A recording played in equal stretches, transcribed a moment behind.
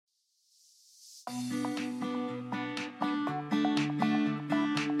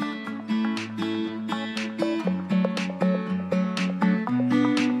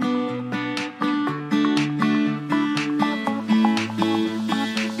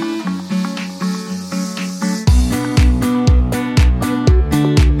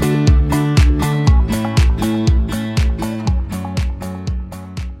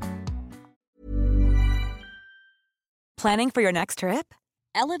Planning for your next trip?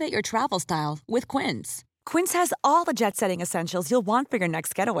 Elevate your travel style with Quince. Quince has all the jet-setting essentials you'll want for your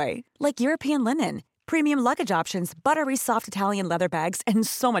next getaway, like European linen, premium luggage options, buttery soft Italian leather bags, and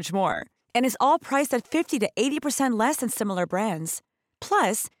so much more. And is all priced at 50 to 80% less than similar brands.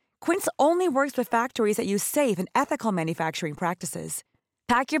 Plus, Quince only works with factories that use safe and ethical manufacturing practices.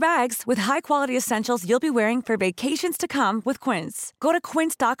 Pack your bags with high-quality essentials you'll be wearing for vacations to come with Quince. Go to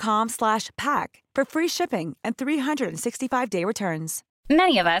quince.com/pack for free shipping and 365-day returns.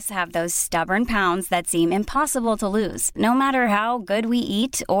 Many of us have those stubborn pounds that seem impossible to lose, no matter how good we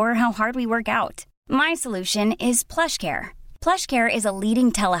eat or how hard we work out. My solution is PlushCare. PlushCare is a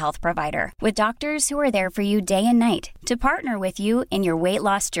leading telehealth provider with doctors who are there for you day and night to partner with you in your weight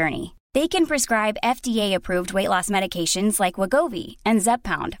loss journey. They can prescribe FDA-approved weight loss medications like Wegovy and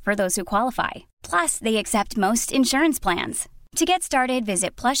Zepbound for those who qualify. Plus, they accept most insurance plans. To get started,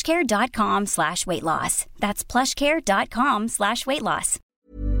 visit plushcare.com/weightloss. That's plushcare.com/weightloss.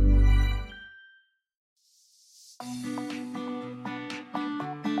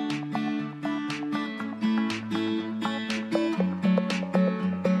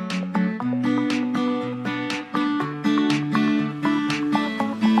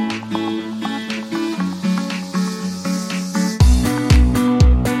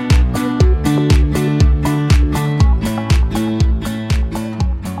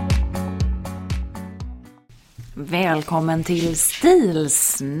 Välkommen till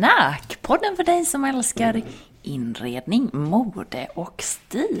Stilsnack, podden för dig som älskar inredning, mode och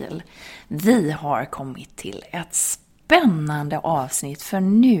stil. Vi har kommit till ett spännande avsnitt, för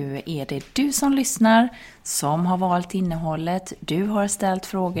nu är det du som lyssnar som har valt innehållet, du har ställt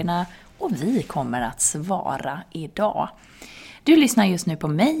frågorna och vi kommer att svara idag. Du lyssnar just nu på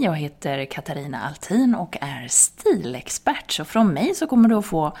mig, jag heter Katarina Altin och är stilexpert. Så från mig så kommer du att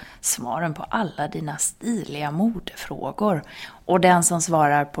få svaren på alla dina stiliga modefrågor. Och den som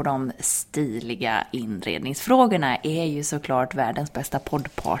svarar på de stiliga inredningsfrågorna är ju såklart världens bästa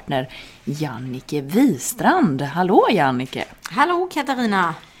poddpartner Jannike Wistrand. Hallå Jannike! Hallå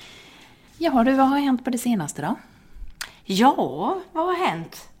Katarina! Ja du, vad har hänt på det senaste då? Ja, vad har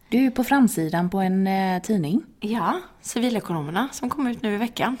hänt? Du är på framsidan på en tidning. Ja, Civilekonomerna som kom ut nu i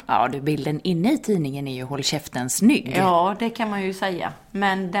veckan. Ja, du, bilden inne i tidningen är ju håll käften snygg. Ja, det kan man ju säga.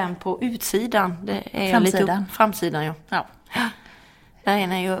 Men den på utsidan, det är framsidan. Lite framsidan, ja. Ja. Där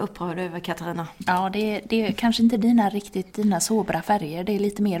är jag upprörd över, Katarina. Ja, det är kanske inte dina sobra färger. Det är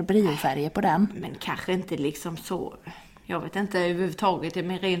lite mer briofärger på den. Men kanske inte liksom så... Jag vet inte överhuvudtaget,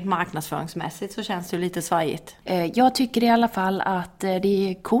 men rent marknadsföringsmässigt så känns det ju lite svajigt. Jag tycker i alla fall att det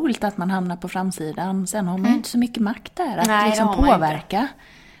är coolt att man hamnar på framsidan. Sen har man ju inte så mycket makt där att liksom påverka.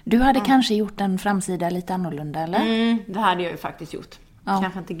 Du hade kanske gjort en framsida lite annorlunda, eller? Det hade jag ju faktiskt gjort. Ja.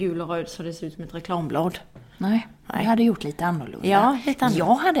 Kanske inte gul och röd så det ser ut som ett reklamblad. Nej, jag hade gjort lite annorlunda. Ja, lite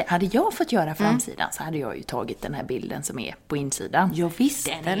annorlunda. Hade jag fått göra framsidan så hade jag ju tagit den här bilden som är på insidan. Ja visst,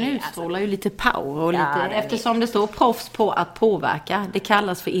 den utstrålar ju lite power och Ja, lite, eftersom det står proffs på att påverka. Det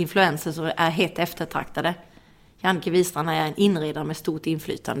kallas för influencers och är helt eftertraktade. Jannike Wistrand är en inredare med stort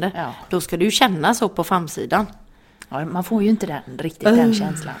inflytande. Ja. Då ska du känna så på framsidan. Ja, man får ju inte riktigt den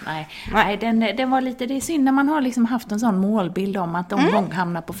känslan. Nej, den var lite, det är synd när man har liksom haft en sån målbild om att de gång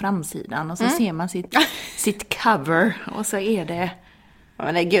hamnar på framsidan och så ser man sitt cover och så är det... Ja,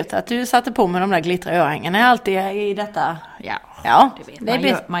 men det är gött att du satte på med de där glittriga örhängena alltid i detta. Ja, det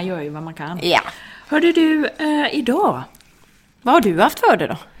vet man gör ju vad man kan. Ja. Hörde du, idag, Vad har du haft för det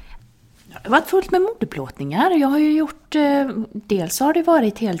då? det har varit fullt med modeplåtningar. Jag har ju gjort, dels har det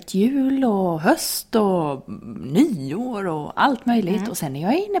varit helt jul och höst och nyår och allt möjligt. Och sen är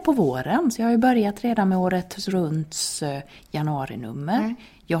jag inne på våren, så jag har ju börjat redan med årets runds januarinummer.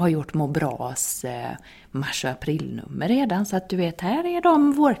 Jag har gjort Må Bras mars- och aprilnummer redan, så att du vet, här är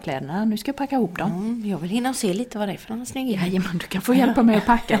de vårkläderna. Nu ska jag packa ihop dem. Jag vill hinna och se lite vad det är för någon snygg. Jajamän, du kan få hjälpa mig att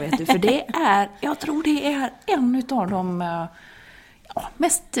packa, vet du. För det är, jag tror det är en utav de...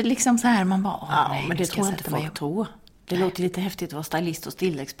 mest liksom så här man bara... nej, men det tror jag inte folk tror. Det låter lite häftigt att vara stylist och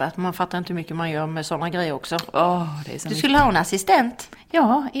stilexpert. Man fattar inte hur mycket man gör med sådana grejer också. Det är så du skulle ha en assistent.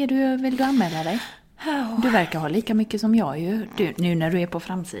 Ja, vill du anmäla dig? Du verkar ha lika mycket som jag ju. Nu när du är på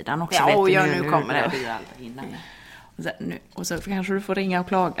framsidan också. Nu kommer det. Och så kanske du får ringa och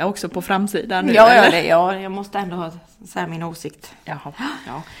klaga också på framsidan. Nu, jag måste ändå ha så här min åsikt. Jaha,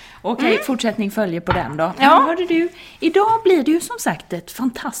 ja. Okej, fortsättning följer på den då. Ja. Hörde du, idag blir det ju som sagt ett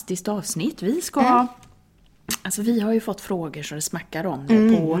fantastiskt avsnitt. Vi ska... Alltså vi har ju fått frågor så det smackar om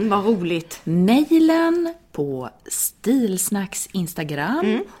det på... Vad roligt. Mejlen, på Stilsnacks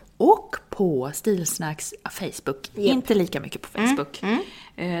Instagram och på Stilsnacks Facebook. Inte lika mycket på Facebook.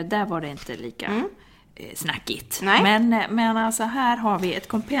 Där var det inte lika... snackigt. Nej. Men alltså här har vi ett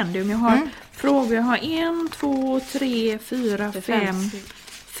kompendium. Jag har frågor. Jag har 1, 2, 3, 4,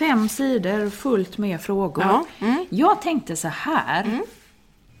 5 sidor fullt med frågor. Ja. Jag tänkte så här.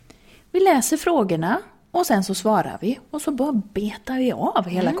 Vi läser frågorna och sen så svarar vi. Och så bara betar vi av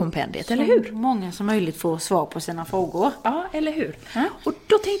hela kompendiet, eller hur? Så många som möjligt får svar på sina frågor. Ja, eller hur? Och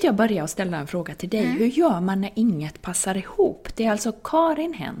då tänkte jag börja och ställa en fråga till dig. Hur gör man när inget passar ihop? Det är alltså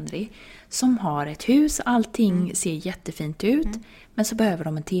Karin Henry som har ett hus. Allting ser jättefint ut. Men så behöver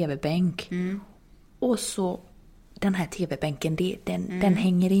de en tv-bänk. Och så den här tv-bänken, den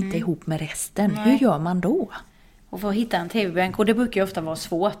hänger inte ihop med resten. Hur gör man då? Och för att hitta en tv-bänk, och det brukar ju ofta vara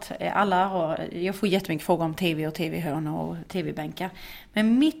svårt. Jag får jättemycket frågor om tv och tv-hörnor och tv-bänkar.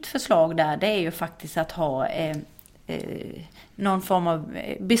 Men mitt förslag där, det är ju faktiskt att ha någon form av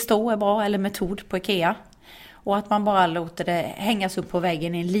bestå är bra, eller metod på IKEA. Och att man bara låter det hängas upp på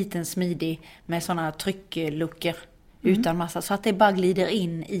väggen i en liten smidig med sådana tryckluckor utan massa. Så att det bara glider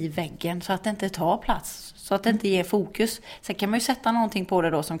in i väggen så att det inte tar plats. Så att det inte ger fokus. Sen kan man ju sätta någonting på det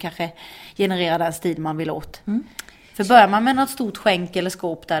då som kanske genererar den stil man vill åt. För börjar man med något stort skänk eller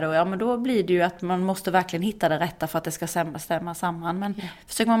skåp där då, ja men då blir det ju att man måste verkligen hitta det rätta för att det ska stämma samman. Men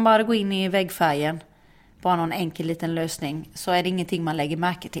försöker man bara gå in i väggfärgen, bara någon enkel liten lösning, så är det ingenting man lägger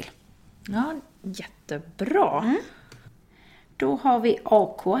märke till. Ja, jättebra. Då har vi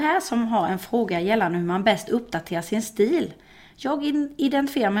AK här som har en fråga gällande hur man bäst uppdaterar sin stil. Jag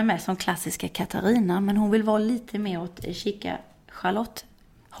identifierar mig med som klassiska Katarina, men hon vill vara lite mer åt kika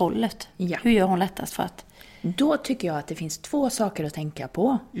Charlotte-hållet. Ja. Hur gör hon lättast för att... Då tycker jag att det finns 2 saker att tänka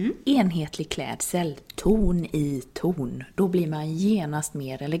på. Enhetlig klädsel, ton i ton. Då blir man genast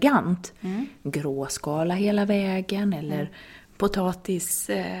mer elegant. Gråskala hela vägen eller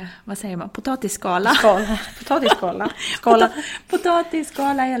potatisskala.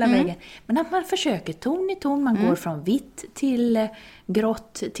 Potatisskala hela vägen. Men att man försöker ton i ton. Man går från vitt till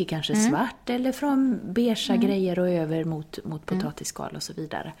grått till kanske svart. Eller från beigea grejer och över mot potatisskal och så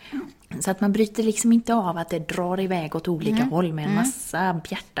vidare. Så att man bryter liksom inte av att det drar iväg åt olika håll med en massa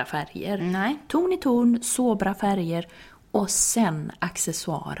bjärta färger. Nej. Ton i ton, sobra färger och sen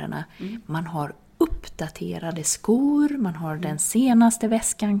accessoarerna. Man har uppdaterade skor, man har den senaste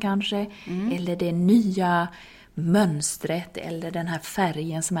väskan kanske, eller det nya mönstret eller den här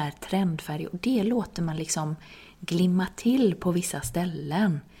färgen som är trendfärg, och det låter man liksom glimma till på vissa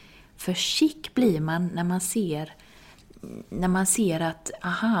ställen. För chic blir man när man ser att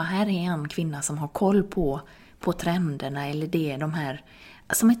aha, här är en kvinna som har koll på trenderna, eller det är de här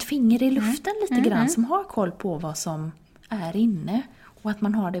som ett finger i luften lite grann, som har koll på vad som är inne. Och att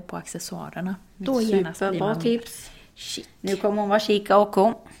man har det på accessoarerna. Då Superbra tips. Chic. Nu kommer hon vara chic AK.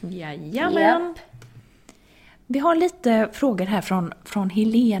 Jajamän. Yep. Vi har lite frågor här från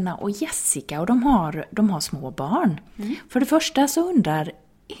Helena och Jessica. Och de har små barn. För det första så undrar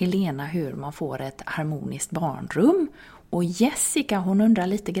Helena hur man får ett harmoniskt barnrum. Och Jessica, hon undrar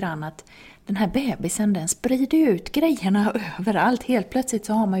lite grann att den här bebisen, den sprider ut grejerna överallt. Helt plötsligt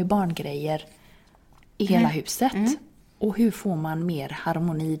så har man ju barngrejer i hela huset. Och hur får man mer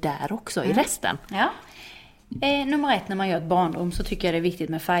harmoni där också i resten? Ja. Nummer 1, när man gör ett barnrum så tycker jag det är viktigt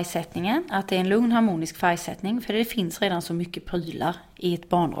med färgsättningen. Att det är en lugn harmonisk färgsättning. För det finns redan så mycket prylar i ett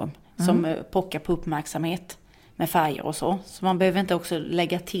barnrum som pockar på uppmärksamhet med färger och så. Så man behöver inte också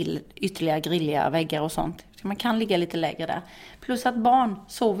lägga till ytterligare grilliga väggar och sånt. Så man kan ligga lite lägre där. Plus att barn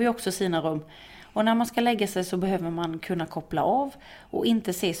sover ju också i sina rum. Och när man ska lägga sig så behöver man kunna koppla av och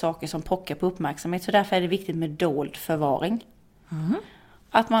inte se saker som pockar på uppmärksamhet. Så därför är det viktigt med dold förvaring.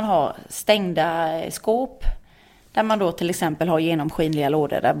 Att man har stängda skåp där man då till exempel har genomskinliga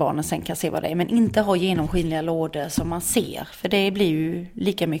lådor där barnen sen kan se vad det är. Men inte ha genomskinliga lådor som man ser, för det blir ju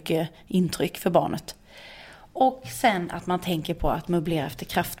lika mycket intryck för barnet. Och sen att man tänker på att möblera efter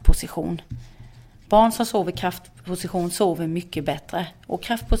kraftposition. Barn som sover i kraftposition sover mycket bättre. Och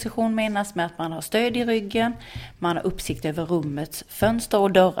kraftposition menas med att man har stöd i ryggen, man har uppsikt över rummets fönster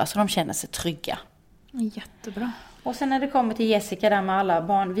och dörrar så de känner sig trygga. Jättebra. Och sen när det kommer till Jessica där med alla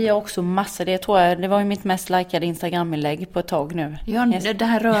barn, vi har också massor, det var ju mitt mest likade Instagram-inlägg på ett tag nu. Ja, det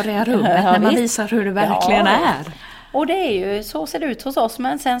här röriga rummet när man visar hur det verkligen är. Och det är ju, så ser det ut hos oss,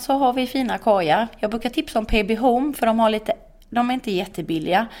 men sen så har vi fina kajar. Jag brukar tipsa om PB Home för de är inte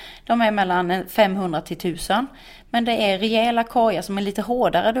jättebilliga. De är mellan 500 till 1000. Men det är rejäla kajar som är lite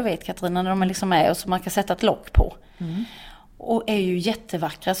hårdare, du vet Katarina, när de är liksom och så man kan sätta ett lock på. Och är ju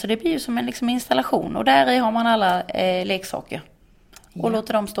jättevackra, så det blir ju som en liksom installation. Och där i har man alla leksaker. Och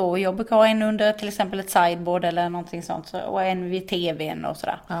låter dem stå. Jag brukar ha en under till exempel ett sideboard eller någonting sånt. Och en vid tvn och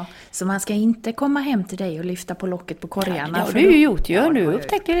sådär. Ja, så man ska inte komma hem till dig och lyfta på locket på korgarna. Ja, det har du ju gjort. Ja, du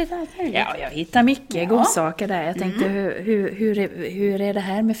upptäckte lite här. Ja, jag hittar mycket godsaker där. Jag tänkte, hur är det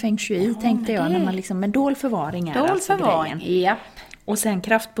här med feng shui, tänkte jag. När man liksom, med dold förvaring är alltså grejen. Ja. Och sen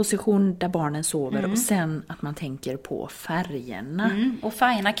kraftposition där barnen sover. Och sen att man tänker på färgerna. Och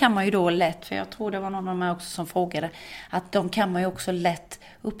färgerna kan man ju då lätt, för jag tror det var någon av dem också som frågade, att de kan man ju också lätt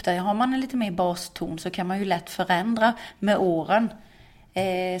uppdatera. Har man en lite mer baston så kan man ju lätt förändra med åren.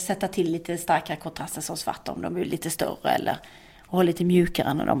 Sätta till lite starkare kontraster som svart om de är lite större, eller ha lite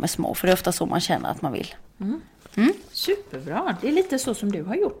mjukare när de är små. För det är ofta så man känner att man vill. Superbra. Det är lite så som du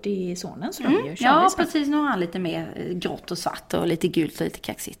har gjort i sonens rum. Ja, precis. Nu har han lite mer grått och svart och lite gult och lite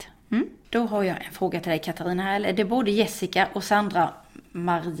kaxigt. Då har jag en fråga till dig, Katarina. Det är både Jessica och Sandra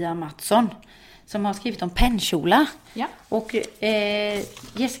Maria Mattsson som har skrivit om pennkjolar. Ja. Och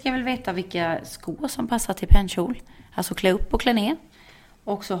Jessica vill veta vilka skor som passar till pennkjol. Alltså klä upp och klä ner.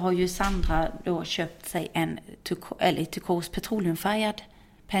 Och så har ju Sandra då köpt sig en turkos petroleumfärgad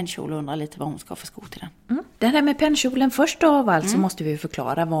pennkjol och undrar lite vad hon ska för skor till den. Det här med pennkjolen, först av allt så måste vi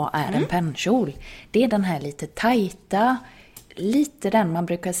förklara vad är en pennkjol. Det är den här lite tajta, lite den man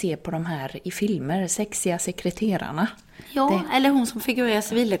brukar se på de här i filmer, sexiga sekreterarna. Ja, eller hon som figurerar i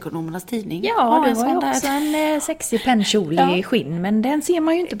Civilekonomernas tidning. Ja, det var ju också en sexig pennkjol i skinn, men den ser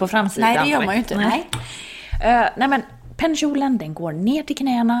man ju inte på framsidan. Nej, det gör man ju inte. Nej. Nej, men pennkjolen, den går ner till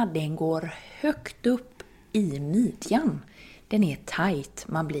knäna, den går högt upp i midjan. Den är tajt,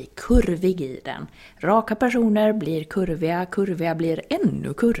 man blir kurvig i den. Raka personer blir kurviga, kurviga blir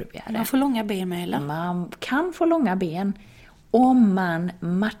ännu kurvigare. Man får långa ben med, eller? Man kan få långa ben om man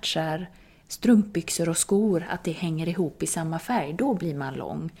matchar strumpbyxor och skor, att det hänger ihop i samma färg. Då blir man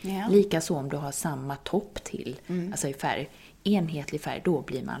lång. Ja. Likaså om du har samma topp till, alltså i färg, enhetlig färg, då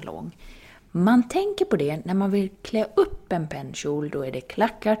blir man lång. Man tänker på det när man vill klä upp en pennkjol, då är det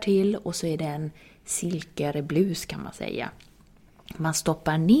klackar till och så är det en silkigare blus kan man säga. Man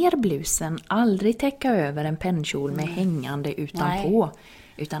stoppar ner blusen, aldrig täcka över en pennkjol med hängande utanpå. Nej.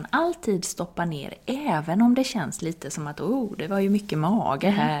 Utan alltid stoppa ner, även om det känns lite som att det var ju mycket mage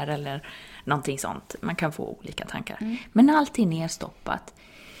här eller någonting sånt. Man kan få olika tankar. Men alltid nerstoppat.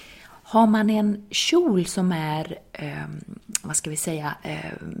 Har man en kjol som är,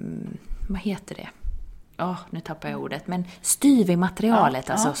 vad heter det? Nu tappar jag ordet, men styv i materialet,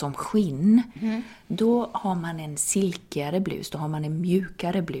 alltså som skinn. Då har man en silkigare blus, då har man en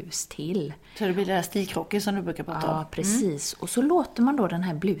mjukare blus till. Så det blir det där stilkrocken som du brukar prata om. Ja, precis. Och så låter man då den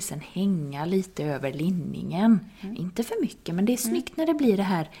här blusen hänga lite över linningen. Inte för mycket, men det är snyggt när det blir det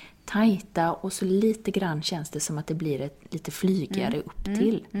här tajta och så lite grann känns det som att det blir ett lite flygigare upp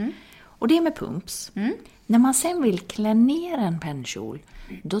till. Och det är med pumps. När man sen vill klä ner en pennkjol,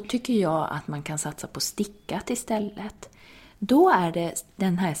 då tycker jag att man kan satsa på stickat istället. Då är det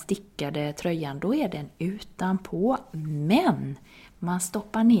den här stickade tröjan, då är den utanpå. Men man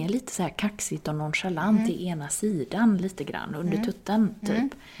stoppar ner lite så här kaxigt och nonchalant i ena sidan lite grann, under tutten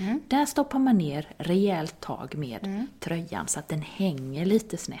typ. Där stoppar man ner rejält tag med tröjan så att den hänger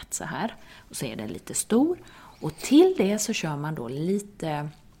lite snett så här. Och så är den lite stor. Och till det så kör man då lite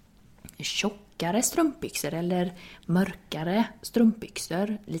tjockare strumpbyxor eller mörkare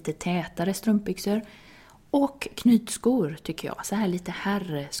strumpbyxor, lite tätare strumpbyxor och knytskor tycker jag. Så här lite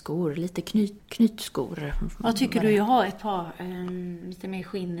herrskor, lite knytskor. Vad tycker du? Jag har ett par lite mer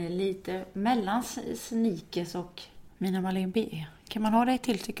skinn, lite mellan sneakers och mina Marlene B. Kan man ha det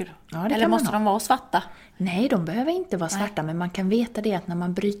till tycker du? Ja, det eller måste de vara svarta? Nej, de behöver inte vara svarta, men man kan veta det att när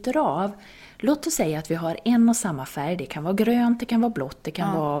man bryter av, låt oss säga att vi har en och samma färg, det kan vara grönt, det kan vara blått, det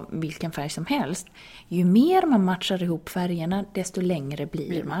kan vara vilken färg som helst. Ju mer man matchar ihop färgerna, desto längre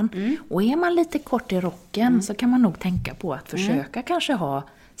blir man. Och är man lite kort i rocken så kan man nog tänka på att försöka kanske ha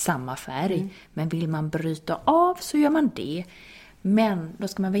samma färg. Men vill man bryta av så gör man det. Men då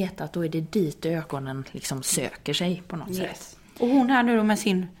ska man veta att då är det dit ögonen liksom söker sig på något sätt. Och hon här nu med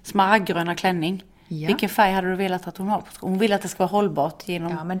sin smaragdgröna klänning. Ja. Vilken färg hade du velat att hon har? Hon vill att det ska vara hållbart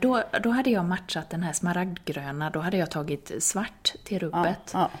genom... Ja, men då hade jag matchat den här smaragdgröna. Då hade jag tagit svart till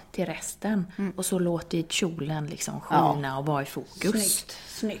rubbet, till resten. Och så låtit kjolen liksom skina och vara i fokus.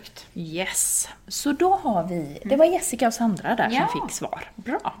 Snyggt. Yes. Så då har vi... Det var Jessica och Sandra där som fick svar.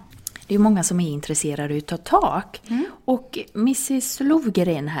 Bra. Det är många som är intresserade utav tak. Och Mrs.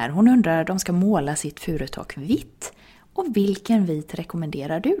 Lovgren här, hon undrar de ska måla sitt furutak vitt. Och vilken vit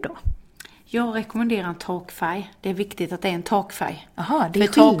rekommenderar du då? Jag rekommenderar en takfärg. Det är viktigt att det är en takfärg. Jaha, det är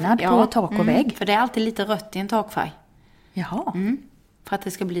skillnad på tak och vägg. För det är alltid lite rött i en takfärg. Jaha. För att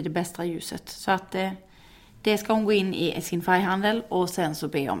det ska bli det bästa ljuset. Så att Det ska hon gå in i sin färghandel och sen så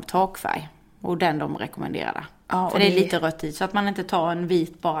be om takfärg. Och den de rekommenderar. Ja, för det är lite rött i så att man inte tar en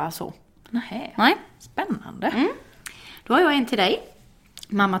vit bara så. Nej. Spännande. Då har jag en till dig.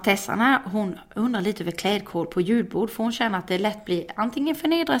 Mamma Tessan här, hon undrar lite över klädkod på julbord. För hon känner att det lätt blir antingen för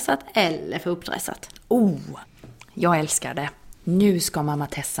neddressat eller för uppdressat. Jag älskar det. Nu ska mamma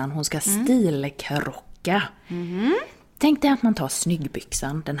Tessan, hon ska stilkrocka. Tänk dig att man tar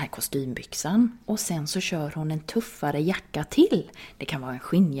snyggbyxan, den här kostymbyxan. Och sen så kör hon en tuffare jacka till. Det kan vara en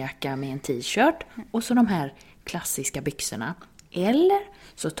skinnjacka med en t-shirt. Och så de här klassiska byxorna. Eller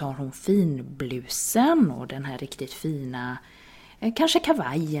så tar hon finblusen och den här riktigt fina, kanske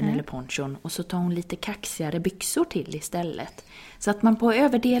kavajen eller ponchon. Och så tar hon lite kaxigare byxor till istället. Så att man på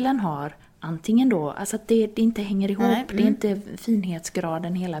överdelen har antingen då, alltså att det inte hänger ihop. Det är inte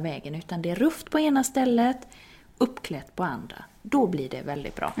finhetsgraden hela vägen, utan det är ruft på ena stället, uppklätt på andra. Då blir det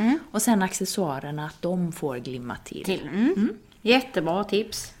väldigt bra. Och sen accessoarerna, att de får glimma till. Jättebra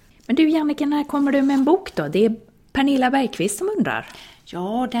tips. Men du Jannike, när kommer du med en bok då? Det är Pernilla Bergqvist som undrar.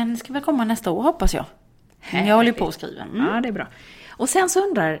 Ja, den ska väl komma nästa år hoppas jag. Jag håller på att skriva. Ja, det är bra. Och sen så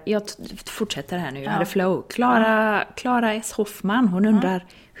undrar, jag fortsätter här nu, jag hade flow. Klara S. Hoffman, hon undrar,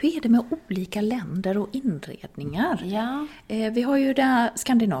 hur är det med olika länder och inredningar? Ja. Vi har ju det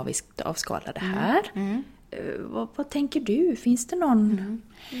skandinaviskt avskalade här. Vad tänker du? Finns det någon?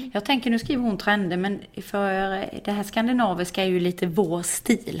 Jag tänker, nu skriver hon trender, men för det här skandinaviska är ju lite vår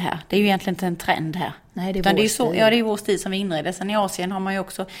stil här. Det är ju egentligen inte en trend här. Nej, det är vår stil. Ja, det är vår stil som vi inreder. Sen i Asien har man ju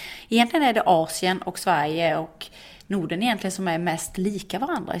också, egentligen är det Asien och Sverige och Norden egentligen som är mest lika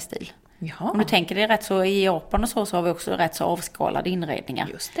varandra i stil. Jaha. Om du tänker det är rätt så, i Japan och så har vi också rätt så avskalade inredningar.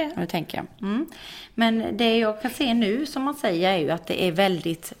 Just det. Om du tänker. Men det jag kan se nu som man säger är ju att det är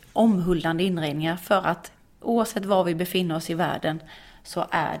väldigt omhuldande inredningar för att oavsett var vi befinner oss i världen så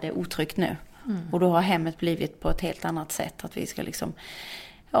är det otryggt nu. Och då har hemmet blivit på ett helt annat sätt. Att vi ska liksom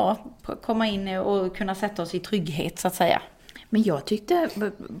komma in och kunna sätta oss i trygghet så att säga. Men jag tyckte,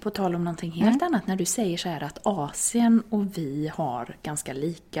 på tal om någonting helt annat, när du säger så här att Asien och vi har ganska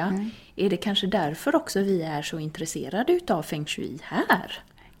lika. Är det kanske därför också vi är så intresserade utav feng shui här?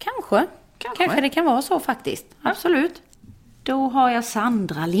 Kanske det kan vara så faktiskt. Absolut. Då har jag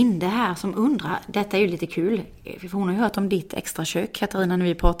Sandra Linde här som undrar, detta är ju lite kul, för hon har ju hört om ditt extra kök, Katarina, när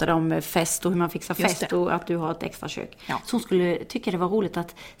vi pratade om fest och hur man fixar fest och att du har ett extra kök. Ja. Så hon skulle tycka det var roligt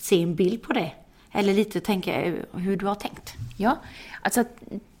att se en bild på det, eller lite tänka hur du har tänkt. Ja, alltså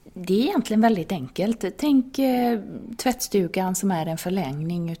det är egentligen väldigt enkelt. Tänk tvättstugan som är en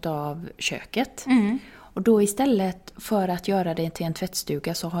förlängning utav köket. Och då istället för att göra det till en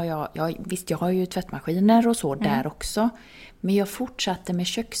tvättstuga så har jag har ju tvättmaskiner och så där också. Men jag fortsatte med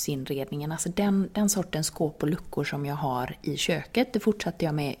köksinredningen, alltså den sortens skåp och luckor som jag har i köket. Det fortsatte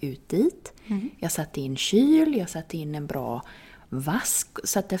jag med ut dit. Jag satte in kyl, jag satte in en bra vask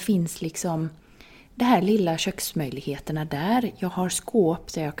så att det finns liksom det här lilla köksmöjligheterna där. Jag har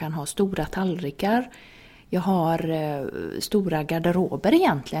skåp där jag kan ha stora tallrikar. Jag har stora garderober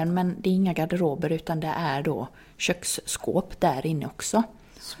egentligen, men det är inga garderober utan det är då köksskåp där inne också.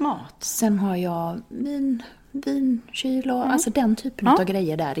 Smart. Sen har jag vinkyl och alltså den typen av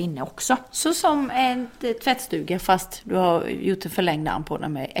grejer där inne också. Så som en tvättstuga fast du har gjort en förlängd arm på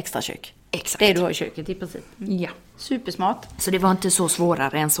den med extra kök. Exakt. Det du har i köket i princip. Ja. Supersmart. Så det var inte så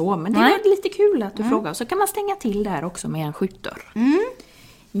svårare än så, men det var lite kul att du frågar. Så kan man stänga till där också med en skjutdörr.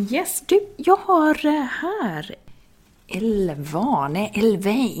 Yes, du, jag har här Elvane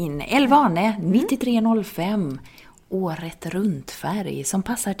 9305 året runt färg som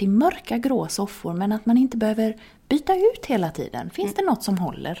passar till mörka grå soffor men att man inte behöver byta ut hela tiden. Finns det något som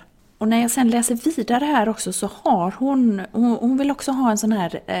håller? Och när jag sen läser vidare här också så har hon vill också ha en sån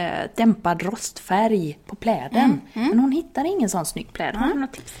här dämpad rostfärg på pläden. Men hon hittar ingen sån snygg pläd. Har du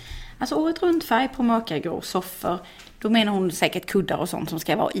något tips? Alltså året runt färg på mörka grå soffor. Då menar hon säkert kuddar och sånt som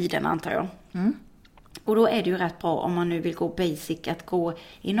ska vara i den antar jag. Och då är det ju rätt bra om man nu vill gå basic att gå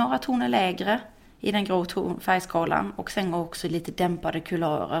i några toner lägre i den grå färgskalan. Och sen också lite dämpade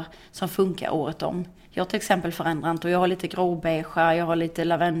kulörer som funkar året om. Jag till exempel förändrar inte och jag har lite gråbeige, jag har lite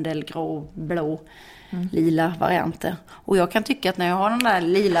lavendelgrå, blå, lila varianter. Och jag kan tycka att när jag har den där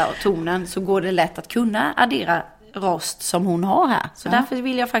lila tonen så går det lätt att kunna addera rost som hon har här. Så därför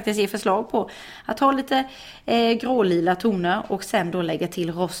vill jag faktiskt ge förslag på att ha lite grålila toner och sen då lägga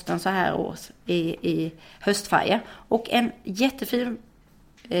till rosten så här års i höstfärger. Och en jättefin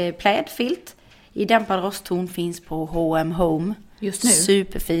plädfilt i dämpad rostton finns på H&M Home. Just nu?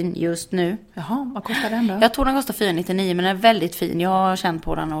 Superfin just nu. Jaha, vad kostar den då? Jag tror den kostar 499 men den är väldigt fin. Jag har känt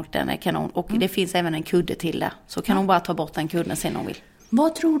på den och den är kanon. Och det finns även en kudde till där. Så kan hon bara ta bort den kudden sen hon vill.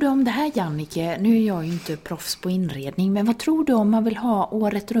 Vad tror du om det här, Jannike? Nu är jag ju inte proffs på inredning, men vad tror du om man vill ha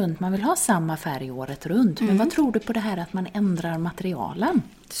året runt? Man vill ha samma färg året runt, men vad tror du på det här att man ändrar materialen?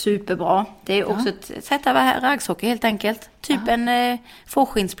 Superbra. Det är också ett sätt att vara raggsockor helt enkelt. Typ en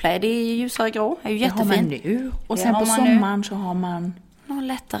fårskinnspläd i ljusare grå. Är ju jättefin. Det har man nu. Och sen på sommaren så har man... någon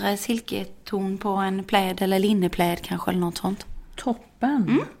lättare silketon på en pläd eller linnepläd kanske eller något sånt.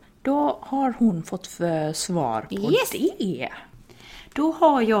 Toppen. Då har hon fått svar på det. Då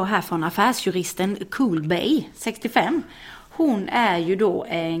har jag här från affärsjuristen Cool Bay 65. Hon är ju då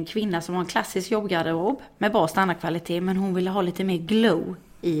en kvinna som har en klassisk jobbgarderob med bra standardkvalitet, men hon vill ha lite mer glow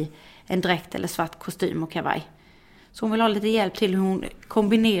i en dräkt eller svart kostym och kavaj. Så hon vill ha lite hjälp till hur hon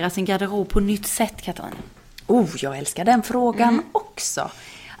kombinerar sin garderob på nytt sätt, Katarina. Jag älskar den frågan också.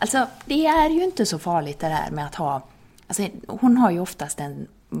 Alltså, det är ju inte så farligt det här med att ha... Alltså, hon har ju oftast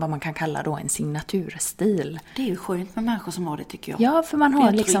vad man kan kalla då en signaturstil. Det är ju skönt med människor som har det, tycker jag. Ja, för man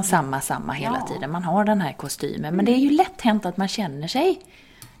har liksom samma hela tiden. Man har den här kostymen. Men det är ju lätt hänt att man känner sig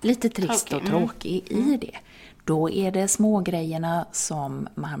lite trist och tråkig i det. Då är det små grejerna som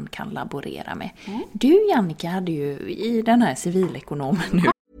man kan laborera med. Du, Jannike, hade ju i den här civilekonomen nu.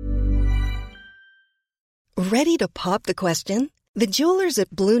 Ready to pop the question? The jewelers at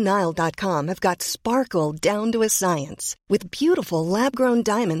BlueNile.com have got sparkle down to a science with beautiful lab-grown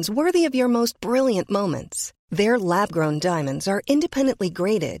diamonds worthy of your most brilliant moments. Their lab-grown diamonds are independently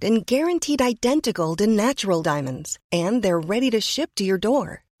graded and guaranteed identical to natural diamonds, and they're ready to ship to your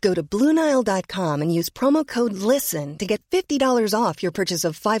door. Go to BlueNile.com and use promo code LISTEN to get $50 off your purchase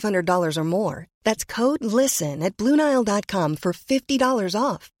of $500 or more. That's code LISTEN at BlueNile.com for $50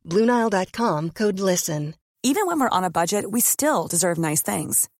 off. BlueNile.com, code LISTEN. Even when we're on a budget, we still deserve nice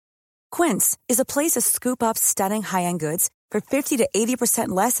things. Quince is a place to scoop up stunning high-end goods for 50 to 80%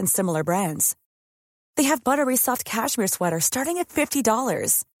 less than similar brands. They have buttery soft cashmere sweaters starting at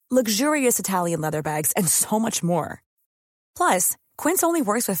 $50, luxurious Italian leather bags, and so much more. Plus, Quince only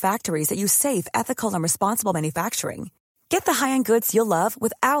works with factories that use safe, ethical, and responsible manufacturing. Get the high-end goods you'll love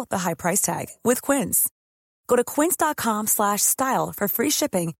without the high price tag with Quince. Go to quince.com/style for free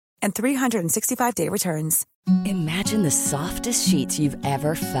shipping and 365-day returns. Imagine the softest sheets you've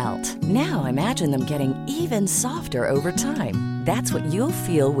ever felt. Now imagine them getting even softer over time. That's what you'll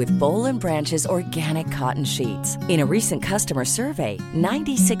feel with Boll & Branch's organic cotton sheets. In a recent customer survey,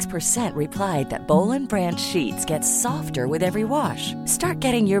 96% replied that Boll & Branch sheets get softer with every wash. Start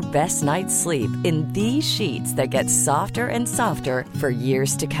getting your best night's sleep in these sheets that get softer and softer for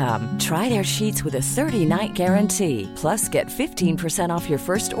years to come. Try their sheets with a 30-night guarantee. Plus, get 15% off your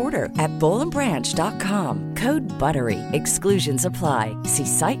first order at bollandbranch.com. Code BUTTERY. Exclusions apply. See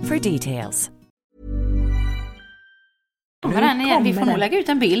site for details. Vi får nog lägga ut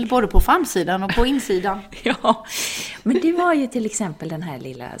en bild både på framsidan och på insidan. Ja, men det var ju till exempel den här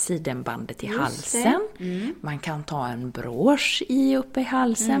lilla sidenbandet i halsen. Man kan ta en brosch uppe i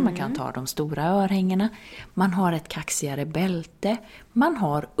halsen. Man kan ta de stora örhängena. Man har ett kaxigare bälte. Man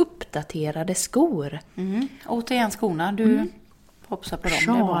har uppdaterade skor. Återigen skorna, du hoppsar på dem.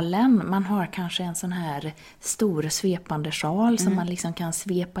 Sjalen, man har kanske en sån här stor svepande sjal som man liksom kan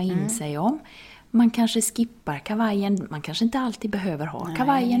svepa in sig om. Man kanske skippar kavajen, man kanske inte alltid behöver ha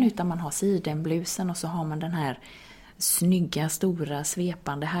kavajen utan man har sidenblusen och så har man den här snygga, stora,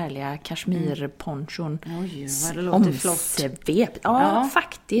 svepande, härliga kashmirponchon. Oj, vad det låter flott. Ja,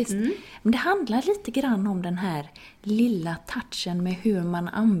 faktiskt. Men det handlar lite grann om den här lilla touchen med hur man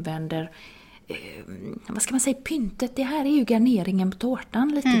använder vad ska man säga, pyntet. Det här är ju garneringen på tårtan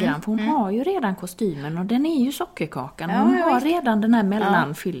lite grann. För hon har ju redan kostymen och den är ju sockerkakan. Hon har redan den här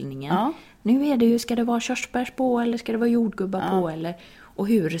mellanfyllningen. Ja. Nu är det ju, ska det vara körsbärs på eller ska det vara jordgubbar på eller, och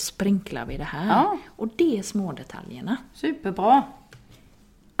hur sprinklar vi det här? Ja. Och det är små detaljerna. Superbra.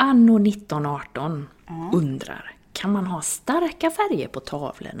 Anno 1918 undrar, kan man ha starka färger på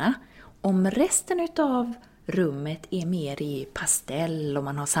tavlorna om resten utav rummet är mer i pastell och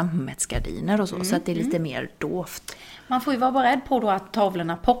man har sammetsgardiner och så att det är lite mer dovt. Man får ju vara beredd på då att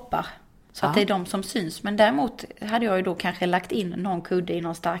tavlorna poppar så att det är de som syns. Men däremot hade jag ju då kanske lagt in någon kudde i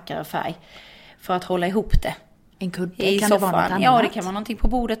någon starkare färg för att hålla ihop det. En kudde, i kan soffan. Det vara något annat? Ja, det kan vara någonting på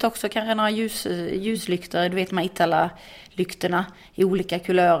bordet också. Kanske några ljuslyktor. Du vet, man hittar lyktorna i olika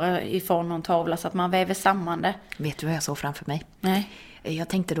kulörer ifrån någon tavla så att man väver samman det. Vet du vad jag såg framför mig? Nej. Jag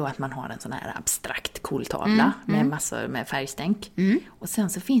tänkte då att man har en sån här abstrakt cool tavla med massor med färgstänk. Och sen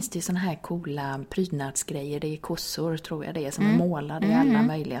så finns det ju såna här coola prydnadsgrejer. Det är kossor, tror jag det är, som är målade i alla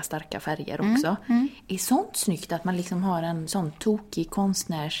möjliga starka färger också. Är sånt snyggt att man liksom har en sån tokig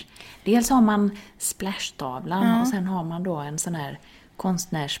konstnärs... Dels har man splashtavlan och sen har man då en sån här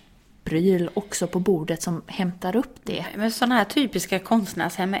konstnärs pryl också på bordet som hämtar upp det. Men sådana här typiska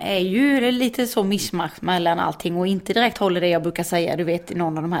konstnärshem är ju lite så mischmasch mellan allting och inte direkt håller det jag brukar säga, du vet, i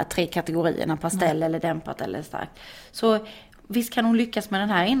någon av de här 3 kategorierna, pastell eller dämpat eller starkt. Så visst kan hon lyckas med den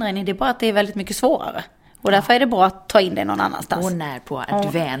här inredningen, det är bara att det är väldigt mycket svårare. Och därför är det bra att ta in det någon annanstans. Hon är på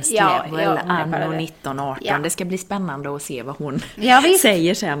advanced level, anno 1918. Ja. Det ska bli spännande att se vad hon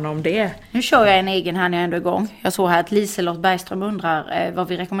säger sen om det. Nu kör jag en egen här när jag ändå är igång. Jag såg här att Liselott Bergström undrar vad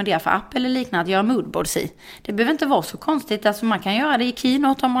vi rekommenderar för app eller liknande att göra moodboards i. Det behöver inte vara så konstigt. Alltså man kan göra det i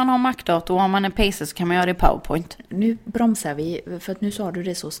Keynote om man har Mac-dator, och om man är PC så kan man göra det i PowerPoint. Nu bromsar vi, för att nu sa du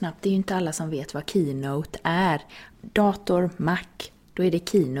det så snabbt. Det är ju inte alla som vet vad Keynote är. Dator, Mac, då är det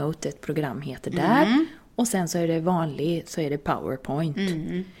Keynote, ett program heter där. Och sen så är det vanlig, så är det PowerPoint.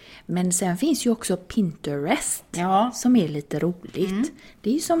 Men sen finns ju också Pinterest som är lite roligt. Det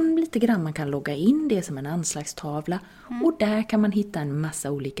är ju som lite grann man kan logga in, det är som en anslagstavla. Och där kan man hitta en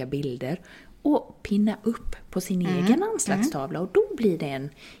massa olika bilder och pinna upp på sin egen anslagstavla. Och då blir det en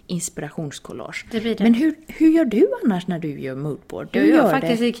inspirationskollage. Det blir det. Men hur gör du annars när du gör moodboard? Du gör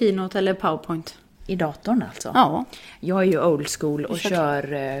faktiskt i Keynote eller PowerPoint. I datorn alltså? Ja. Jag är ju old school och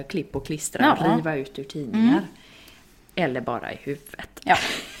kör klipp och klistra, riva ut ur tidningar. Eller bara i huvudet. Ja,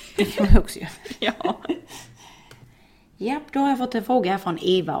 det kan man också göra. Ja, då har jag fått en fråga här från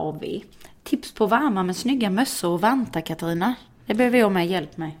Eva AV. Tips på varma med snygga mössor och vantar, Katarina. Det behöver jag med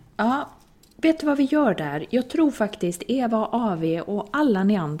hjälp med. Ja, vet du vad vi gör där? Jag tror faktiskt Eva AV och alla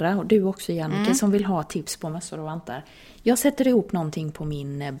ni andra, och du också Jannike, som vill ha tips på mössor och vantar. Jag sätter ihop någonting på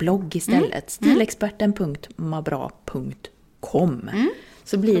min blogg istället. Stilexperten.mabra.com.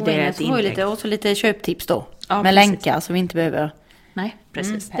 Så blir det ett inlägg. Och så lite köptips då. Ja, med precis. länkar så vi inte behöver... Nej,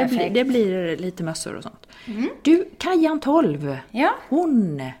 precis. Det blir lite mössor och sånt. Du, Kajan 12. Ja.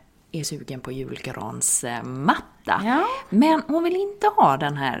 Hon är sugen på julgransmatta. Ja. Men hon vill inte ha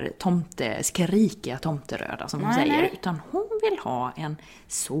den här skrikiga tomteröda som hon säger. Utan hon vill ha en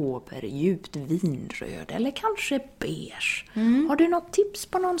sober, djupt vinröd eller kanske beige. Har du något tips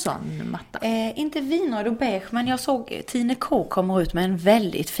på någon sån matta? Inte vinröd och beige, men jag såg Tine K kommer ut med en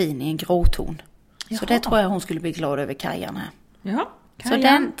väldigt fin i en gråton. Så det tror jag hon skulle bli glad över Kajan här. Ja. Så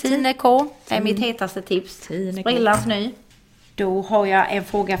den Tine K är mitt hetaste tips. Sprillans ny. Då har jag en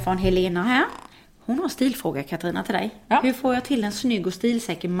fråga från Helena här. Hon har stilfråga, Katarina, till dig. Ja. Hur får jag till en snygg och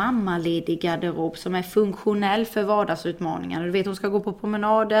stilsäker mammaledig garderob som är funktionell för vardagsutmaningar? Du vet, hon ska gå på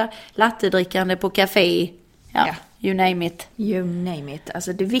promenader, lattedrickande på café. Ja, you name it. You name it.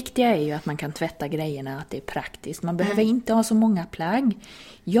 Alltså det viktiga är ju att man kan tvätta grejerna, att det är praktiskt. Man behöver inte ha så många plagg.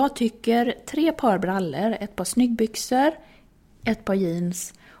 Jag tycker 3 par brallor, ett par snyggbyxor, ett par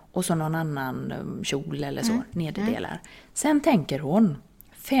jeans och så någon annan kjol eller så, nederdelar. Sen tänker hon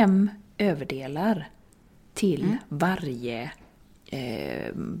 5 överdelar till varje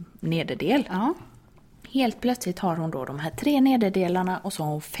nederdel. Ja. Helt plötsligt har hon då de här 3 nederdelarna och så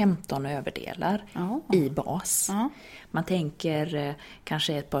har hon 15 överdelar i bas. Ja. Man tänker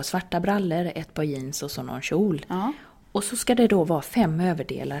kanske ett par svarta brallor, ett par jeans och så någon kjol. Ja. Och så ska det då vara 5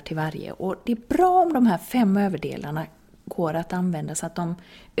 överdelar till varje. Och det är bra om de här 5 överdelarna går att använda så att de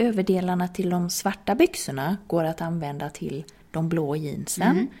överdelarna till de svarta byxorna går att använda till de blå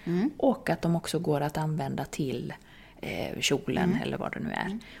jeansen. Och att de också går att använda till kjolen eller vad det nu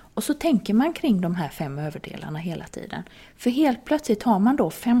är. Och så tänker man kring de här 5 överdelarna hela tiden. För helt plötsligt har man då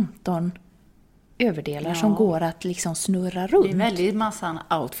 15 överdelar som går att liksom snurra runt. Det är väldigt massa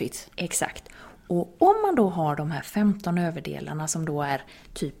outfits. Exakt. Och om man då har de här 15 överdelarna som då är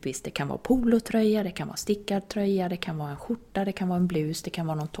typiskt, det kan vara polotröja, det kan vara stickad tröja, det kan vara en skjorta, det kan vara en blus, det kan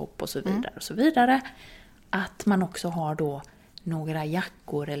vara någon topp och så vidare och så vidare. Att man också har då några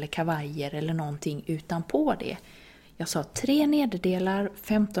jackor eller kavajer eller någonting utanpå det. Jag sa 3 nederdelar,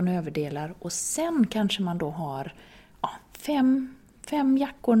 15 överdelar och sen kanske man då har 5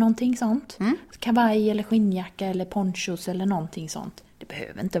 jackor, någonting sånt. Kavaj eller skinnjacka eller ponchos eller någonting sånt. Det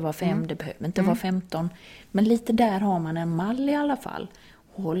behöver inte vara 5, det behöver inte vara 15. Men lite där har man en mall i alla fall.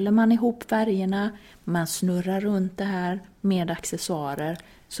 Håller man ihop färgerna, man snurrar runt det här med accessoarer,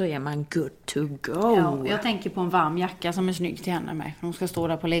 så är man good to go. Ja, jag tänker på en varm jacka som är snygg till henne med. Hon ska stå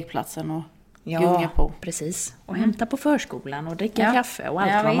där på lekplatsen och gunga på. Precis. Och hämta på förskolan och dricka kaffe och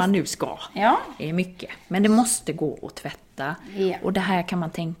allt vad man nu ska. Ja. Det är mycket. Men det måste gå att tvätta. Ja. Och det här kan man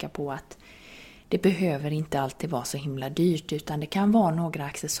tänka på att det behöver inte alltid vara så himla dyrt, utan det kan vara några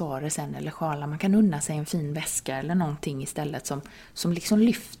accessoarer sen eller sjalar. Man kan unna sig en fin väska eller någonting istället som liksom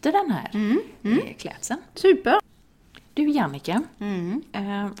lyfter den här klädseln. Super! Du Jannike,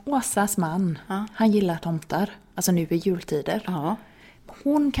 Åsas man, han gillar tomtar. Alltså nu i jultider. Ja.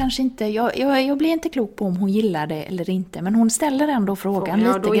 hon kanske inte, jag blir inte klok på om hon gillar det eller inte, men hon ställer ändå frågan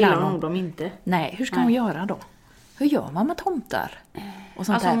lite grann. Då gillar hon dem inte. Nej, hur ska hon göra då? Hur gör man med tomtar? Och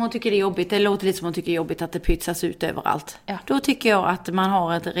sånt alltså om hon tycker det är jobbigt, det låter lite som hon tycker det är jobbigt att det pytsas ut överallt. Ja. Då tycker jag att man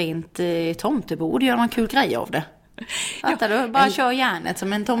har ett rent tomtebord, gör man kul grej av det. Fattar du? Bara kör järnet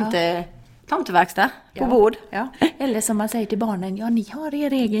som en tomteverkstad på bord. Ja. Eller som man säger till barnen, ni har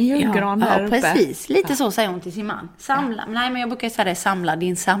er egen julgran där uppe. Ja, precis. Lite så säger hon till sin man. Nej, men jag brukar säga det, samla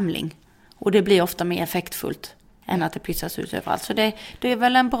din samling. Och det blir ofta mer effektfullt än att det pytsas ut överallt. Så det är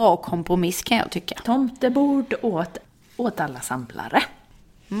väl en bra kompromiss kan jag tycka. Tomtebord åt alla samlare.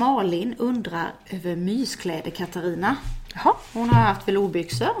 Malin undrar över myskläder, Katarina. Jaha. Hon har haft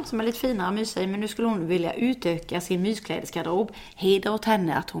velourbyxor som är lite finare att mysa i, men nu skulle hon vilja utöka sin mysklädesgarderob. Heder åt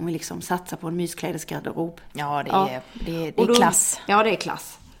henne att hon vill liksom satsa på en mysklädesgarderob. Ja, det är klass. Ja, det är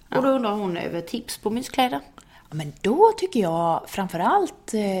klass. Ja. Och då undrar hon över tips på myskläder. Ja, men då tycker jag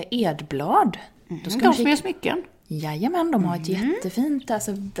framförallt Edblad. Då ska de som gör smycken. Jajamän, de har ett jättefint,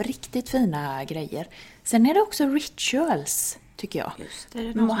 alltså riktigt fina grejer. Sen är det också Rituals, tycker jag. Just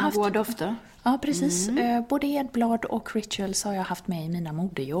det, de har haft goda dofter. Ja, precis. Både Edblad och Rituals har jag haft med i mina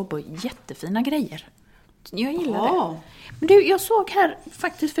modejobb och jättefina grejer. Jag gillar det. Men du, jag såg här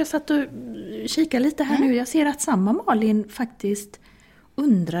faktiskt, för jag satt och kikade lite här nu. Jag ser att samma Malin faktiskt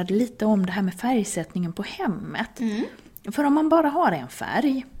undrade lite om det här med färgsättningen på hemmet. För om man bara har en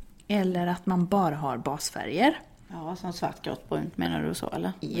färg eller att man bara har basfärger. Ja, som svart, grått, brunt menar du så,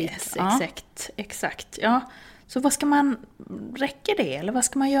 eller? Yes, exakt. Ja. Så vad ska man, räcker det? Eller vad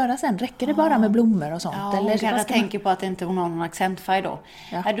ska man göra sen? Räcker det bara med blommor och sånt? Ja, eller jag tänker på att inte hon har någon accentfärg då.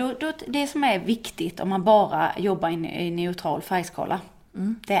 Ja. Det som är viktigt om man bara jobbar i neutral färgskala,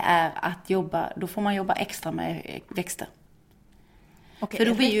 det är att då får man jobba extra med växter. Okej, för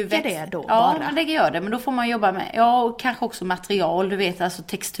då blir ju det då ja, bara? Men det gör det. Men då får man jobba med, och kanske också material, du vet, alltså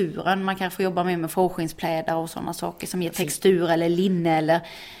texturen. Man kan få jobba med fårskinnsplädar och sådana saker som ger textur eller linne eller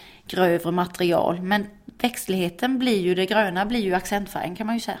grövre material. Men växtligheten det gröna blir ju accentfärgen, kan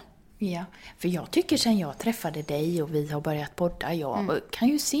man ju säga. Ja, för jag tycker sen jag träffade dig och vi har börjat podda, jag kan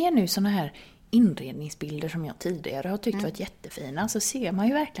ju se nu såna här inredningsbilder som jag tidigare har tyckt varit jättefina. Så ser man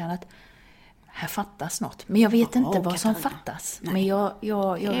ju verkligen att här fattas något. Men jag vet inte vad som fattas. Nej. Men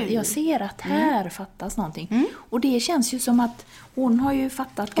jag ser att här fattas någonting. Och det känns ju som att hon har ju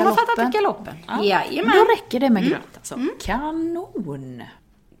fattat galoppen. Hon har fattat galoppen. Ja. Jajamän. Då räcker det med grönt. Alltså. Kanon!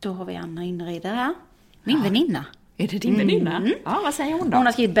 Då har vi Anna inredare här. Min väninna. Är det din väninna? Ja, vad säger hon då? Hon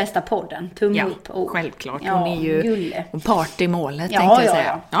har skrivit bästa podden. Tumme upp. Självklart. Hon är ju part i målet, tänkte jag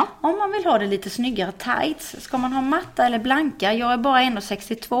säga. Ja. Om man vill ha det lite snyggare tights, ska man ha matta eller blanka? Jag är bara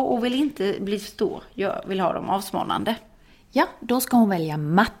 1,62 och vill inte bli stor. Jag vill ha dem avsmalnande. Ja, då ska hon välja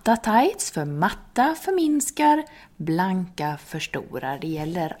matta tights, för matta förminskar, blanka förstorar. Det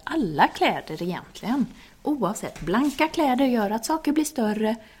gäller alla kläder egentligen. Oavsett, blanka kläder gör att saker blir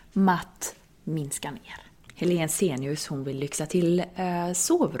större, matt minskar ner. Helene Senius, hon vill lyxa till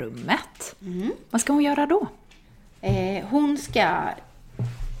sovrummet. Vad ska hon göra då? Hon ska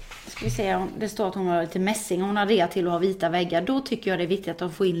vi se, det står att hon har lite mässing. Hon har det till att ha vita väggar. Då tycker jag det är viktigt att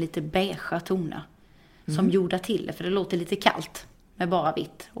de får in lite beigea toner. Som jordar till det, för det låter lite kallt med bara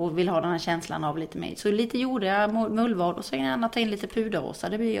vitt. Och vill ha den här känslan av lite mer. Så lite jordiga mullvad och så gärna ta in lite puderrosa.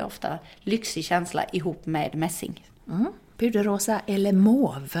 Det blir ju ofta lyxig känsla ihop med mässing. Puderrosa eller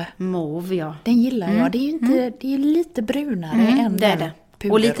mauve. Mauve, ja. Den gillar jag. Det är ju inte, det är lite brunare än det är det.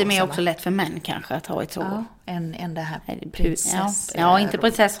 Och lite mer va? också lätt för män kanske att ha ett så. Ja, än det här prinsess. Ja, inte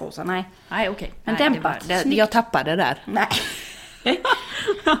prinsessrosa, nej. Nej, okej. Men dämpat. Jag tappade där. Nej.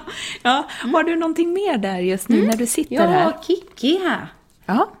 Ja, har du någonting mer där just nu när du sitter här? Ja, Kiki här.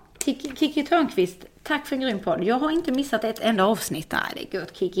 Ja. Kiki Törnqvist. Tack för en grym podd. Jag har inte missat ett enda avsnitt. Nej, det är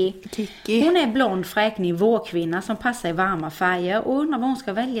gott, Kiki. Hon är blond, fräknig vårkvinna som passar i varma färger och undrar vad hon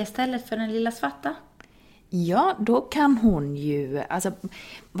ska välja istället för den lilla svarta. Ja, då kan hon ju, alltså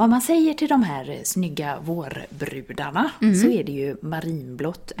vad man säger till de här snygga vårbrudarna så är det ju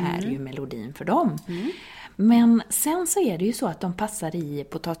marinblått är ju melodin för dem. Men sen så är det ju så att de passar i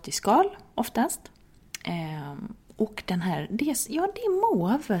potatisskal oftast. Och den här, det är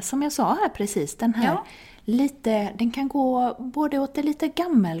mauve som jag sa här precis. Den här lite, den kan gå både åt det lite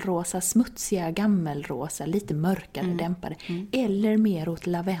gammelrosa, smutsiga gammelrosa, lite mörkare dämpade. Eller mer åt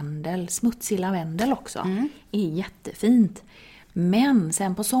lavendel, smutsig lavendel också. Är jättefint. Men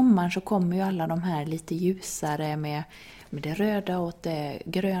sen på sommaren så kommer ju alla de här lite ljusare med det röda åt det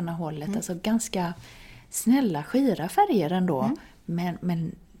gröna hållet. Alltså ganska snälla, skira färger ändå.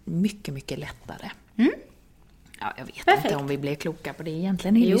 Men mycket, mycket lättare. Ja, jag vet Perfekt. inte om vi blir kloka på det.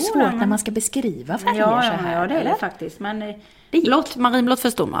 Egentligen är det ju svårt när man ska beskriva färger ja, så här. Ja, det är eller? det faktiskt. Men marinblått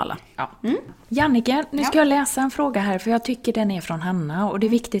förstår man alla. Ja. Jannike, nu ska jag läsa en fråga här för jag tycker den är från Hanna. Och det är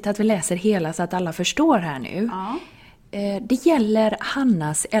viktigt att vi läser hela så att alla förstår här nu. Ja. Det gäller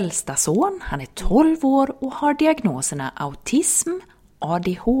Hannas äldsta son. Han är 12 år och har diagnoserna autism,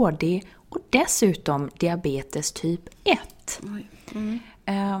 ADHD och dessutom diabetes typ 1.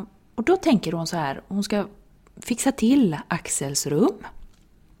 Och då tänker hon så här, hon ska fixa till Axels rum.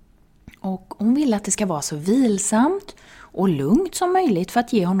 Och hon vill att det ska vara så vilsamt och lugnt som möjligt för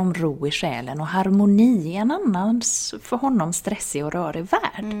att ge honom ro i själen och harmoni i en annans för honom stressig och rörig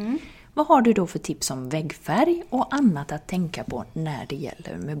värld. Vad har du då för tips om väggfärg och annat att tänka på när det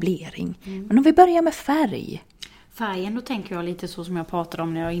gäller möblering? Men om vi börjar med färg. Färgen, då tänker jag lite så som jag pratade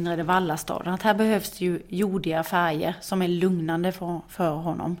om när jag inredde Vallastaden. Att här behövs det ju jordiga färger som är lugnande för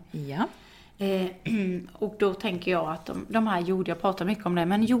honom. Ja. Och då tänker jag att de här jordiga, jag pratar mycket om det,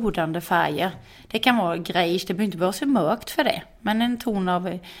 men jordande färger. Det kan vara grejs, det behöver inte vara så mörkt för det. Men en ton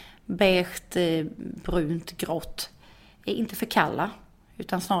av beige, brunt, grått är inte för kalla.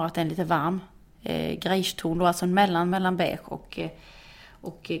 Utan snarare att den är lite varm. Grejston då, alltså mellan beige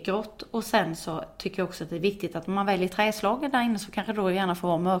och grått. Och sen så tycker jag också att det är viktigt att om man väljer träslag där inne så kanske då gärna får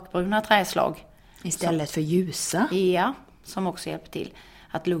vara mörkbruna träslag. Istället för ljusa. Ja, som också hjälper till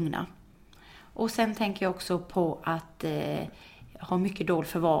att lugna. Och sen tänker jag också på att ha mycket dold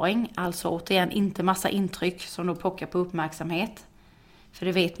förvaring. Alltså återigen inte massa intryck som då pockar på uppmärksamhet. För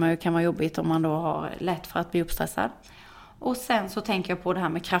det vet man ju kan vara jobbigt om man då har lätt för att bli uppstressad. Och sen så tänker jag på det här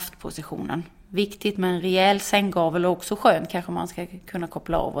med kraftpositionen. Viktigt med en rejäl sänggavel och också skönt kanske man ska kunna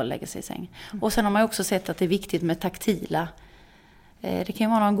koppla av och lägga sig i säng. Och sen har man ju också sett att det är viktigt med taktila. Det kan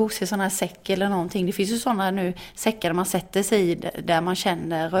ju vara någon gosig sån här säck eller någonting. Det finns ju sådana nu säckar där man sätter sig i där man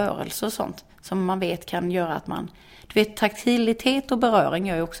känner rörelse och sånt. Som man vet kan göra att man... Du vet, taktilitet och beröring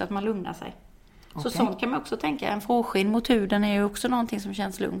gör ju också att man lugnar sig. Okay. Så sånt kan man också tänka. En fårskinn mot huden är ju också någonting som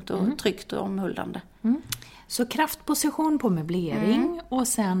känns lugnt och tryggt och omhuldande. Så kraftposition på möblering och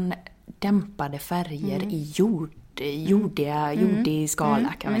sen dämpade färger i jordig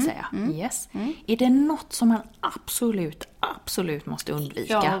skala kan vi säga. Yes. Är det något som man absolut måste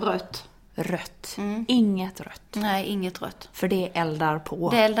undvika? Ja, rött. Inget rött. Nej, inget rött. För det eldar på.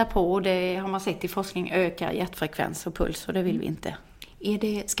 Det eldar på och det har man sett i forskning ökar hjärtfrekvens och puls och det vill vi inte.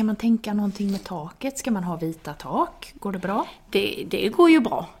 Ska man tänka någonting med taket? Ska man ha vita tak? Går det bra? Det går ju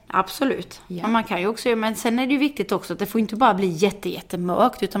bra, absolut. Ja. Men man kan ju också, men sen är det ju viktigt också att det får inte bara bli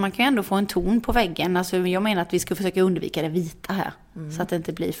jättemörkt utan man kan ju ändå få en ton på väggen. Alltså jag menar att vi ska försöka undvika det vita här. Så att det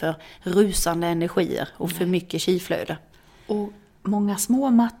inte blir för rusande energier och för mycket kylflöde. Och många små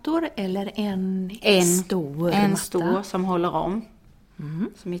mattor eller en stor En matta? stor som håller om.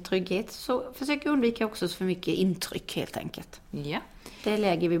 Som i trygghet. Så försöker undvika också för mycket intryck helt enkelt. Ja. Det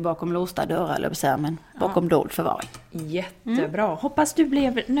lägger vi bakom låsta dörrar eller så här, men bakom dold förvaring. Jättebra. Hoppas du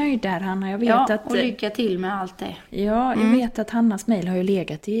blev nöjd där, Hanna. Jag vet och lycka till med allt det. Ja, jag vet att Hannas mejl har ju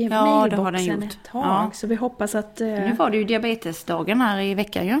legat i mailboxen ett tag. Ja. Så vi hoppas att... Nu var det ju diabetesdagen här i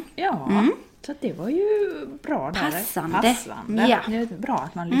veckan ju. Ja, så det var ju bra där. Passande. Ja. Det är bra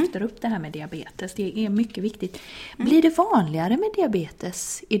att man lyfter upp det här med diabetes. Det är mycket viktigt. Blir det vanligare med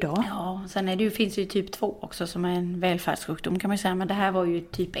diabetes idag? Ja, sen finns det ju typ 2 också som är en välfärdssjukdom kan man säga. Men det här var ju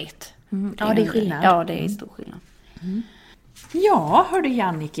typ 1. Ja, det är skillnad. Ja, det är stor skillnad. Ja, hörde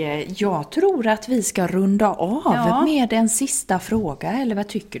Jannike, jag tror att vi ska runda av med en sista fråga. Eller vad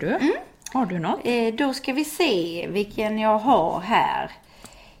tycker du? Har du något? Då ska vi se vilken jag har här.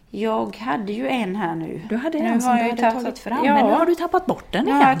 Jag hade ju en här nu. Du hade en som du hade tagit fram. Men nu har du tappat bort den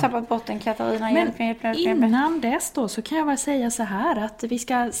igen. Nu har jag tappat bort den, Katarina. Men innan dess då så kan jag väl säga så här att vi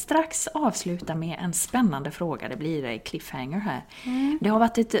ska strax avsluta med en spännande fråga. Det blir cliffhanger här. Det har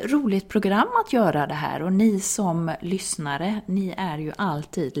varit ett roligt program att göra det här. Och ni som lyssnare, ni är ju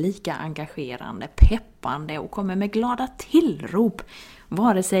alltid lika engagerande, peppande och kommer med glada tillrop.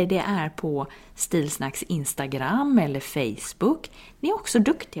 Vare sig det är på Stilsnacks Instagram eller Facebook. Ni är också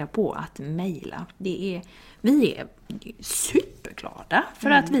duktiga på att mejla. Vi är superglada för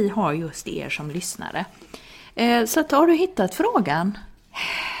att vi har just er som lyssnare. Så att, har du hittat frågan?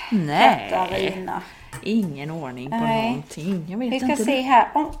 Nej. Katarina. Ingen ordning på någonting. Jag vet vi ska inte se här.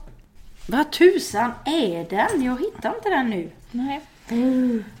 Vad tusan är den? Jag hittar inte den nu. Nej.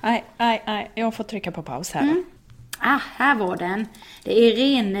 Nej. Jag får trycka på paus här. Här var den. Det är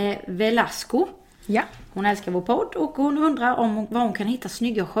Irene Velasco. Ja. Hon älskar vår podd och hon undrar vad hon kan hitta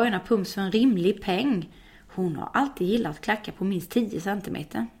snygga och sköna pumps för en rimlig peng. Hon har alltid gillat klackar på minst 10 cm.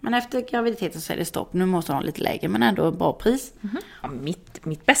 Men efter graviditeten så är det stopp. Nu måste hon ha lite lägre, men ändå bra pris. Ja,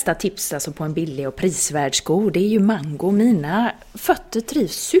 mitt bästa tips alltså på en billig och prisvärd sko, det är ju Mango. Mina fötter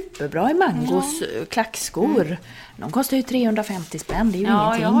trivs superbra i Mangos klackskor. De kostar ju 350 spänn, det är ju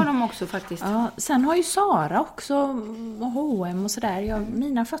ingenting. Ja, jag har dem också faktiskt. Ja, sen har ju Zara också och H&M och sådär.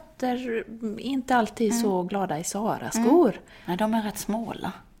 Mina fötter är inte alltid så glada i Zara-skor. Nej, de är rätt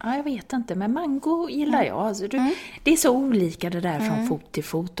smala. Ja, jag vet inte, men Mango gillar jag. Alltså, det är så olika det där från fot till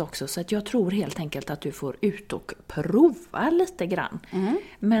fot också, så att jag tror helt enkelt att du får ut och prova lite grann.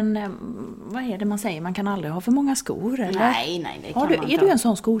 Men vad är det man säger? Man kan aldrig ha för många skor, eller? Nej, det kan man inte. Är du en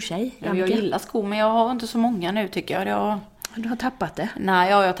sån skotjej? Ja, jag gillar skor, men jag har inte så många nu tycker jag. Du har tappat det? Nej,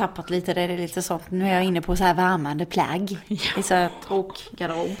 jag har tappat lite. Det är lite sånt. Nu är jag inne på så här värmande plagg. I så här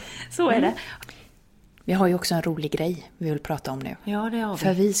tråkgarderob. Så är det. Vi har ju också en rolig grej vi vill prata om nu. Ja, det har vi.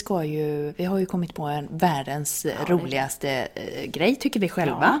 För vi har ju kommit på världens roligaste grej, tycker vi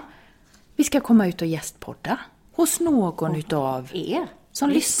själva. Ja. Vi ska komma ut och gästpodda hos någon utav er som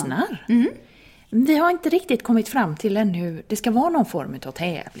lyssnar. Vi har inte riktigt kommit fram till ännu. Det ska vara någon form av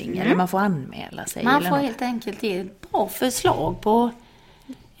tävling eller man får anmäla sig. Man eller får något. helt enkelt ge ett bra förslag på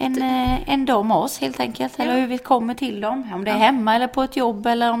en dag med oss helt enkelt. Eller hur vi kommer till dem. Om det är hemma eller på ett jobb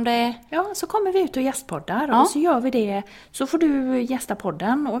eller om det är... Ja, så kommer vi ut och gästpoddar och så gör vi det. Så får du gästa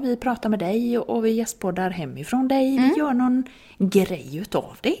podden och vi pratar med dig och vi gästpoddar hemifrån dig. Vi gör någon grej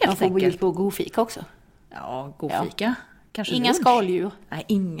utav det helt enkelt. Man får gå ut på godfika också. Ja, godfika. Ja. Kanske inga lunch. Skaldjur. Nej,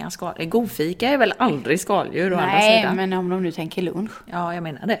 inga skaldjur. Godfika är väl aldrig skaldjur å andra sidan. sidan. Men om de nu tänker lunch. Ja, jag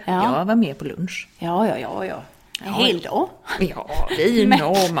menar det. Ja. Jag var med på lunch. Ja. En hel dag. Ja, vin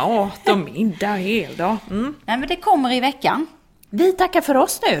och mat och middag hel dag. Nej, men det kommer i veckan. Vi tackar för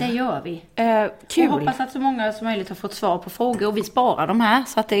oss nu. Det gör vi. Kul. Jag hoppas att så många som möjligt har fått svar på frågor. Och vi sparar de här.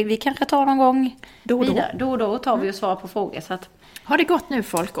 Så att vi kanske tar någon gång då och då tar vi och svar på frågor. Så att... Ha det gott nu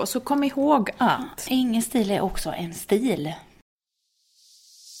folk. Och så kom ihåg att... Ingen stil är också en stil.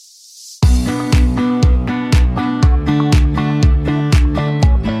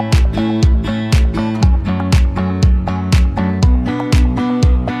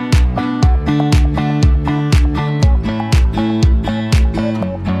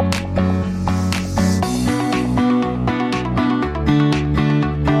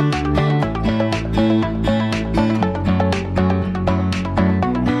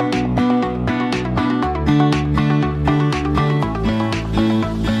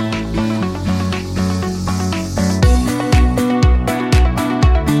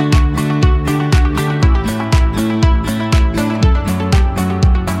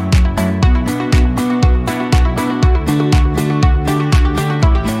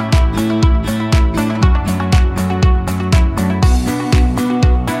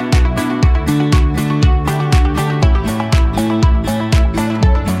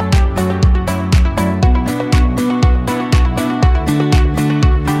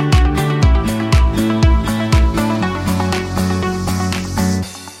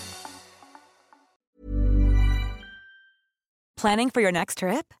 Planning for your next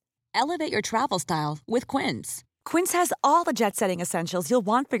trip? Elevate your travel style with Quince. Quince has all the jet-setting essentials you'll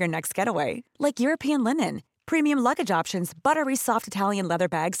want for your next getaway, like European linen, premium luggage options, buttery soft Italian leather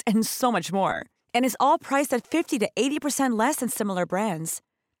bags, and so much more. And is all priced at 50 to 80% less than similar brands.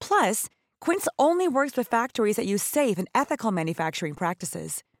 Plus, Quince only works with factories that use safe and ethical manufacturing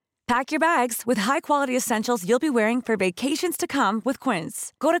practices. Pack your bags with high-quality essentials you'll be wearing for vacations to come with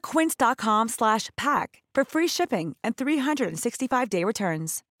Quince. Go to quince.com/pack for free shipping and 365-day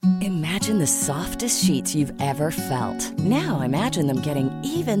returns. Imagine the softest sheets you've ever felt. Now imagine them getting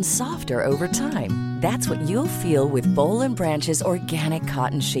even softer over time. That's what you'll feel with Boll & Branch's organic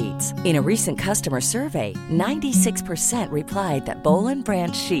cotton sheets. In a recent customer survey, 96% replied that Boll &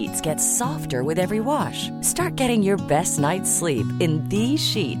 Branch sheets get softer with every wash. Start getting your best night's sleep in these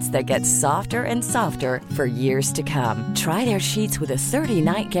sheets that get softer and softer for years to come. Try their sheets with a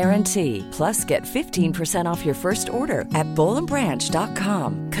 30-night guarantee. Plus, get 15% off your first order at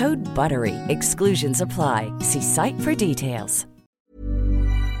bollandbranch.com. Code BUTTERY. Exclusions apply. See site for details.